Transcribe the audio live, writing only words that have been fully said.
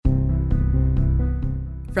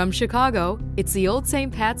From Chicago, it's the Old St.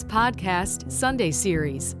 Pat's Podcast Sunday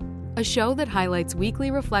Series, a show that highlights weekly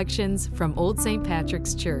reflections from Old St.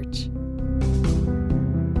 Patrick's Church.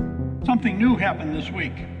 Something new happened this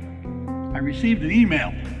week. I received an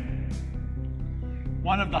email.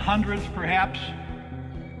 One of the hundreds, perhaps,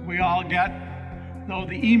 we all get, though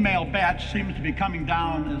the email batch seems to be coming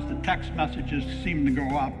down as the text messages seem to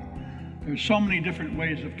go up. There's so many different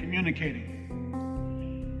ways of communicating.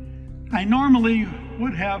 I normally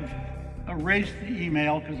would have erased the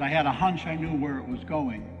email because I had a hunch I knew where it was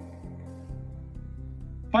going.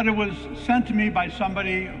 But it was sent to me by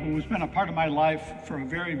somebody who has been a part of my life for a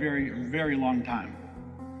very, very, very long time.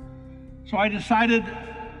 So I decided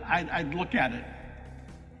I'd look at it.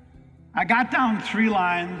 I got down 3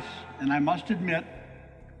 lines, and I must admit,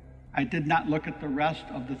 I did not look at the rest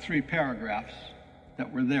of the 3 paragraphs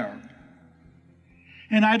that were there.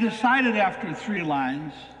 And I decided after 3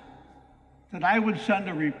 lines that I would send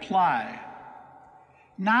a reply,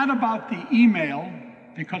 not about the email,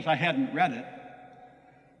 because I hadn't read it,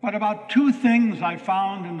 but about 2 things I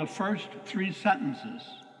found in the first 3 sentences,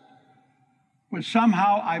 which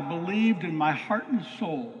somehow I believed in my heart and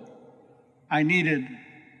soul I needed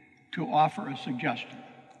to offer a suggestion.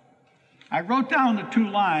 I wrote down the 2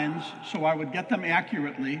 lines so I would get them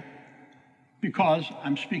accurately, because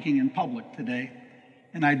I'm speaking in public today,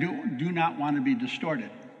 and I do not want to be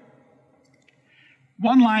distorted.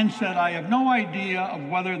 One line said, "I have no idea of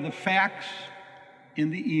whether the facts in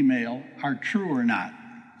the email are true or not."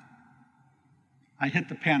 I hit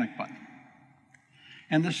the panic button.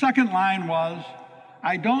 And the second line was,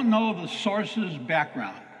 "I don't know the source's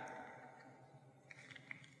background."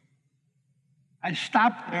 I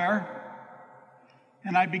stopped there,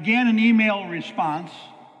 and I began an email response,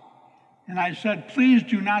 and I said, "Please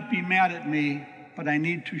do not be mad at me, but I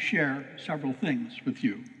need to share several things with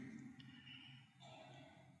you."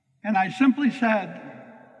 And I simply said,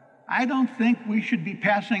 I don't think we should be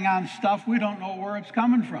passing on stuff we don't know where it's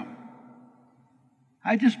coming from.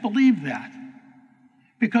 I just believe that,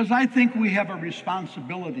 because I think we have a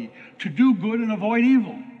responsibility to do good and avoid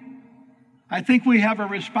evil. I think we have a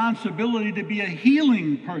responsibility to be a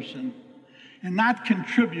healing person and not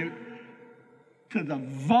contribute to the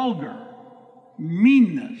vulgar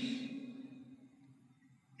meanness,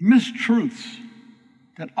 mistruths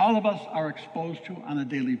that all of us are exposed to on a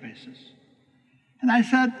daily basis. And I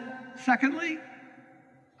said, secondly,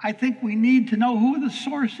 I think we need to know who the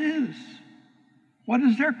source is. What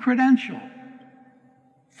is their credential?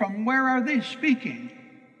 From where are they speaking?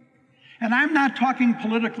 And I'm not talking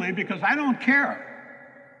politically because I don't care.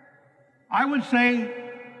 I would say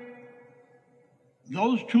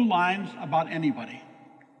those 2 lines about anybody.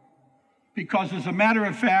 Because as a matter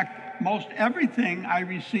of fact, most everything I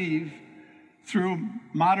receive through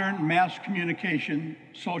modern mass communication,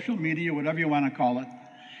 social media, whatever you want to call it,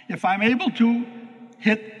 if I'm able to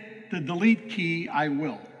hit the delete key, I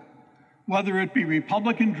will. Whether it be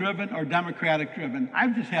Republican-driven or Democratic-driven,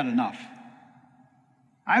 I've just had enough.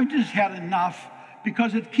 I've just had enough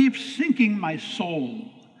because it keeps sinking my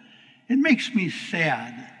soul. It makes me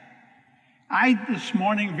sad. I, this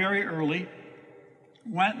morning, very early,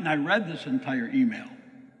 went and I read this entire email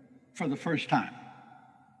for the first time.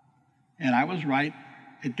 And I was right.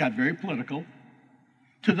 It got very political,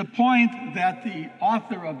 to the point that the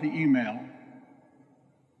author of the email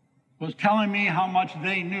was telling me how much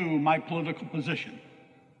they knew my political position.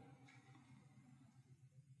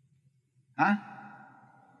 Huh?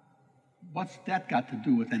 What's that got to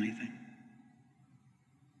do with anything?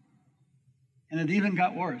 And it even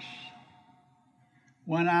got worse.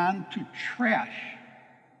 Went on to trash,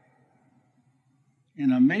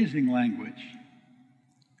 in amazing language,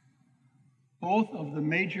 both of the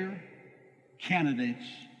major candidates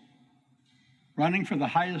running for the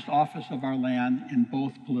highest office of our land in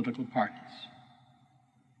both political parties.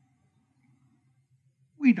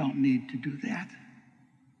 We don't need to do that.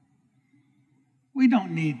 We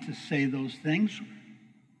don't need to say those things.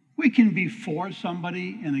 We can be for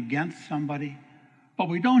somebody and against somebody, but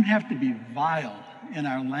we don't have to be vile in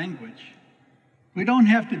our language. We don't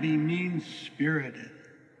have to be mean-spirited.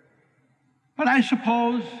 But I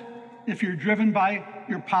suppose if you're driven by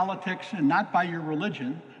your politics and not by your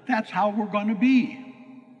religion, that's how we're going to be.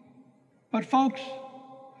 But folks,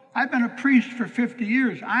 I've been a priest for 50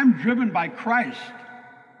 years. I'm driven by Christ,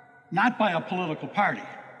 not by a political party.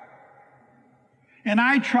 And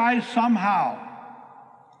I try somehow,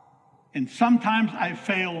 and sometimes I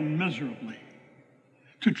fail miserably,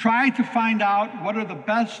 to try to find out what are the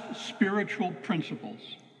best spiritual principles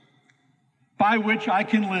by which I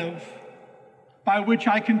can live, by which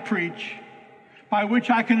I can preach, by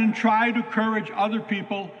which I can try to encourage other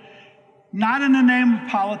people, not in the name of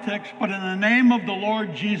politics, but in the name of the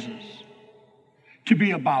Lord Jesus, to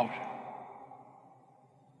be about.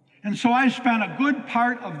 And so I spent a good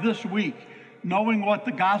part of this week knowing what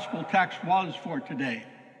the gospel text was for today,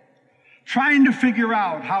 trying to figure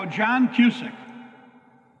out how John Cusick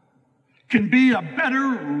can be a better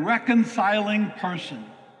reconciling person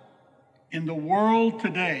in the world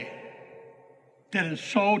today that is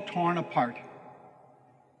so torn apart.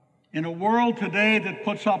 In a world today that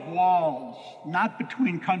puts up walls, not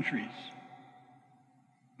between countries,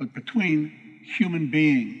 but between human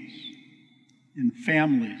beings, in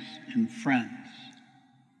families, in friends.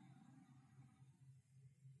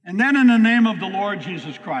 And then in the name of the Lord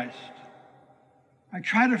Jesus Christ, I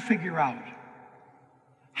try to figure out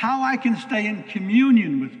how I can stay in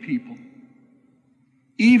communion with people,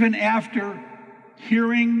 even after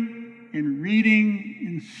hearing and reading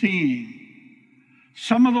and seeing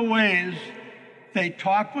some of the ways they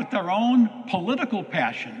talk with their own political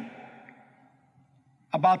passion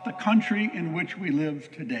about the country in which we live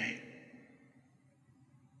today.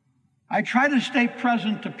 I try to stay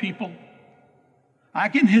present to people. I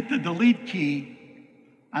can hit the delete key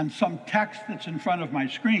on some text that's in front of my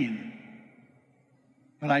screen,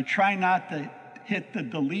 but I try not to hit the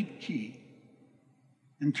delete key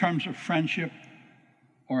in terms of friendship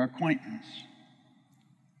or acquaintance.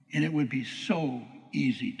 And it would be so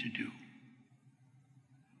easy to do.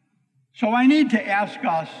 So I need to ask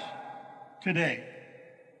us today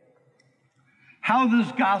how this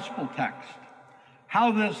gospel text,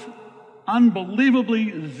 how this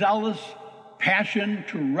unbelievably zealous passion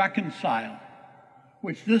to reconcile,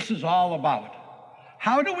 which this is all about,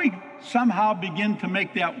 how do we somehow begin to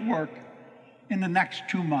make that work in the next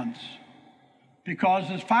 2 months? Because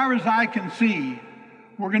as far as I can see,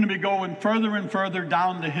 we're going to be going further and further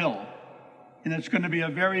down the hill, and it's going to be a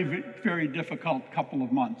very, very difficult couple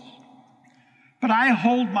of months. But I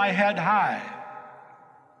hold my head high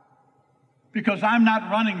because I'm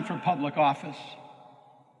not running for public office,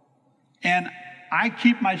 and I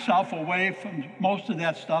keep myself away from most of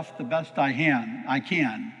that stuff the best I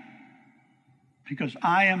can, because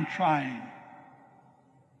I am trying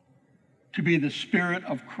to be the Spirit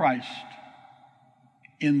of Christ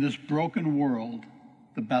in this broken world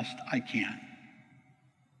the best I can.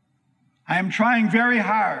 I am trying very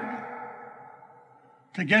hard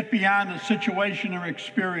to get beyond a situation or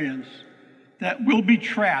experience that will be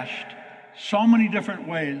trashed so many different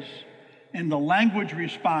ways, and the language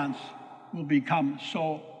response will become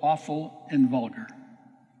so awful and vulgar.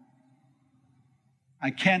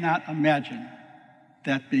 I cannot imagine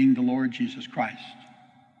that being the Lord Jesus Christ.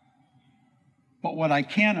 But what I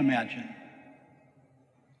can imagine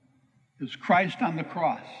is Christ on the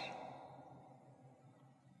cross,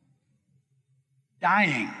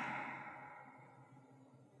 dying,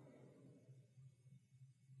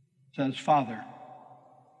 says, "Father,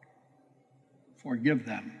 forgive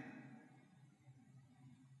them.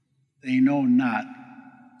 They know not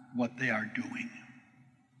what they are doing."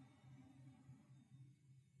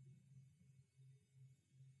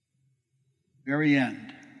 Very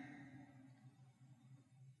end.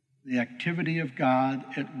 The activity of God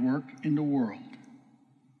at work in the world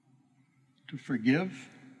to forgive,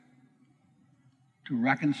 to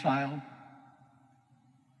reconcile,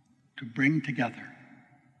 to bring together.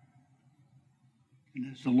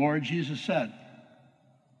 And as the Lord Jesus said,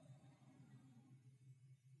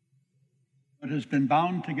 what has been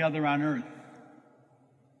bound together on earth,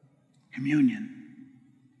 communion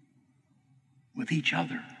with each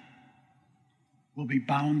other, will be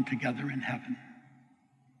bound together in heaven.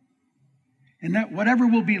 And that whatever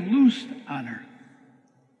will be loosed on earth,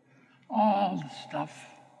 all the stuff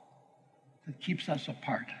that keeps us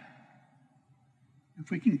apart,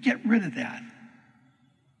 if we can get rid of that,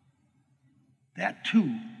 that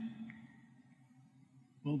too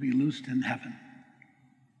will be loosed in heaven.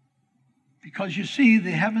 Because you see,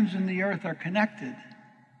 the heavens and the earth are connected.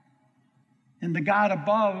 And the God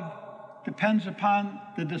above depends upon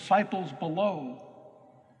the disciples below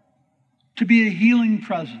to be a healing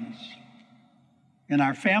presence in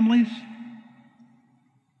our families,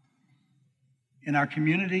 in our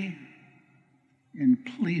community, and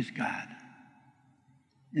please God,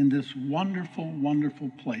 in this wonderful, wonderful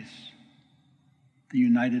place, the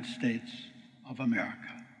United States of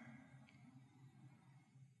America.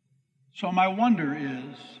 So my wonder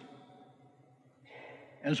is,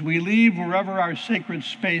 as we leave wherever our sacred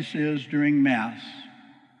space is during Mass,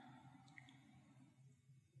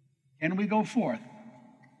 can we go forth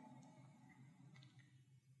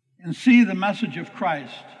and see the message of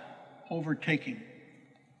Christ overtaking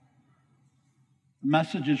the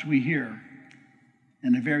messages we hear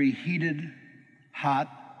in a very heated, hot,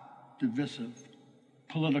 divisive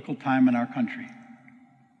political time in our country?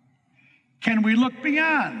 Can we look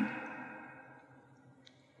beyond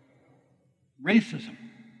racism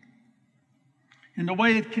in the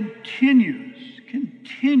way it continues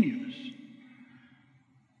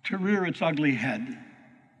to rear its ugly head?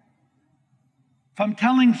 From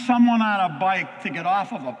telling someone on a bike to get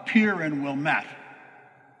off of a pier in Wilmette,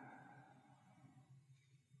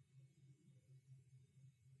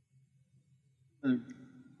 the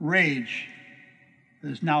rage that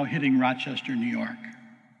is now hitting Rochester, New York.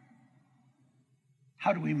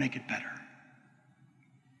 How do we make it better?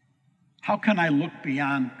 How can I look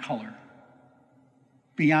beyond color,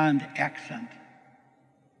 beyond accent,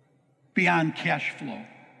 beyond cash flow,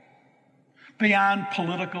 beyond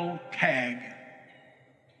political tag,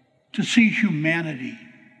 to see humanity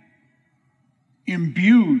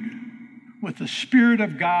imbued with the Spirit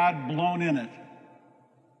of God blown in it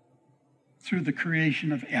through the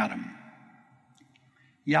creation of Adam?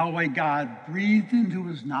 Yahweh God breathed into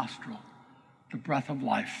his nostril the breath of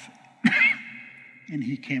life, and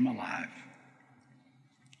he came alive.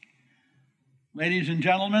 Ladies and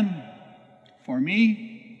gentlemen, for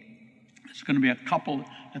me, it's going to be a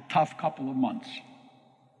tough couple of months,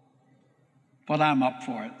 but I'm up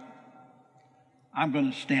for it. I'm going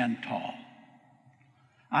to stand tall.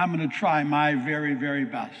 I'm going to try my very, very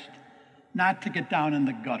best not to get down in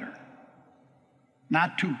the gutter,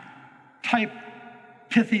 not to type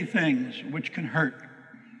pithy things which can hurt,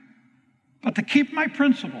 but to keep my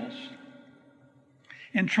principles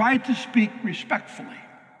and try to speak respectfully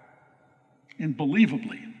and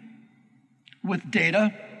believably, with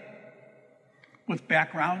data, with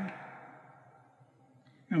background,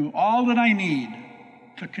 and all that I need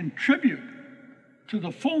to contribute to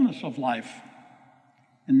the fullness of life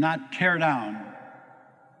and not tear down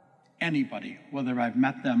anybody, whether I've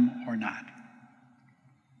met them or not.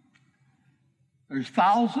 There's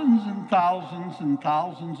thousands and thousands and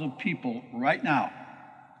thousands of people right now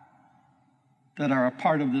that are a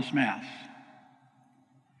part of this Mass.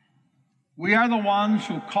 We are the ones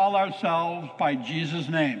who call ourselves by Jesus'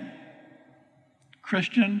 name,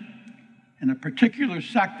 Christian, in a particular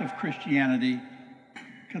sect of Christianity,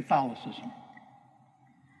 Catholicism.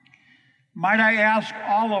 Might I ask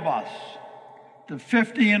all of us, the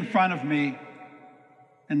 50 in front of me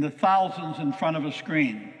and the thousands in front of a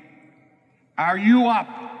screen, are you up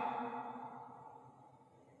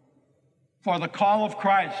for the call of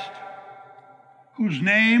Christ, whose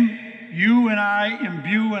name you and I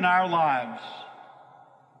imbue in our lives,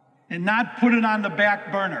 and not put it on the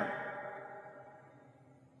back burner,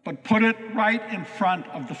 but put it right in front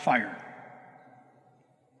of the fire?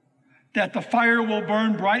 That the fire will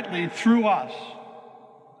burn brightly through us,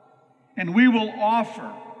 and we will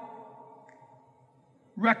offer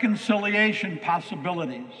reconciliation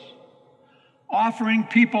possibilities, offering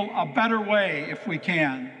people a better way, if we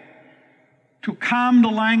can, to calm the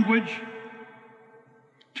language,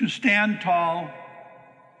 to stand tall,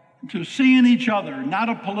 to see in each other not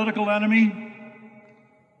a political enemy,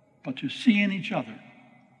 but to see in each other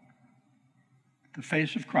the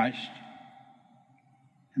face of Christ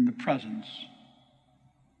in the presence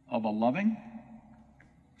of a loving,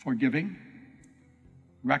 forgiving,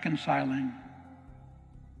 reconciling,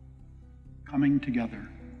 coming together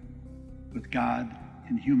with God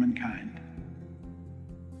and humankind.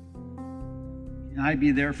 Can I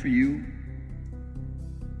be there for you?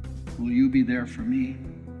 Will you be there for me?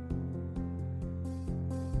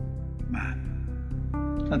 Come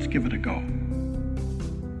on, let's give it a go.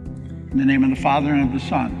 In the name of the Father, and of the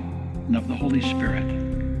Son, and of the Holy Spirit,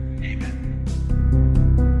 amen.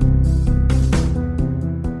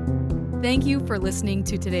 Thank you for listening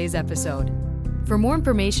to today's episode. For more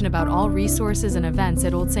information about all resources and events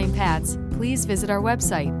at Old St. Pat's, please visit our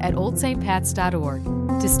website at oldstpats.org.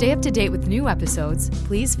 To stay up to date with new episodes,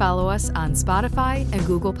 please follow us on Spotify and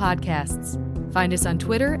Google Podcasts. Find us on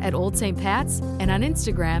Twitter at Old St. Pat's and on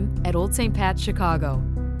Instagram at Old St. Pat's Chicago.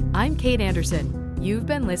 I'm Kate Anderson. You've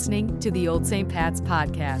been listening to the Old St. Pat's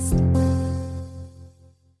Podcast.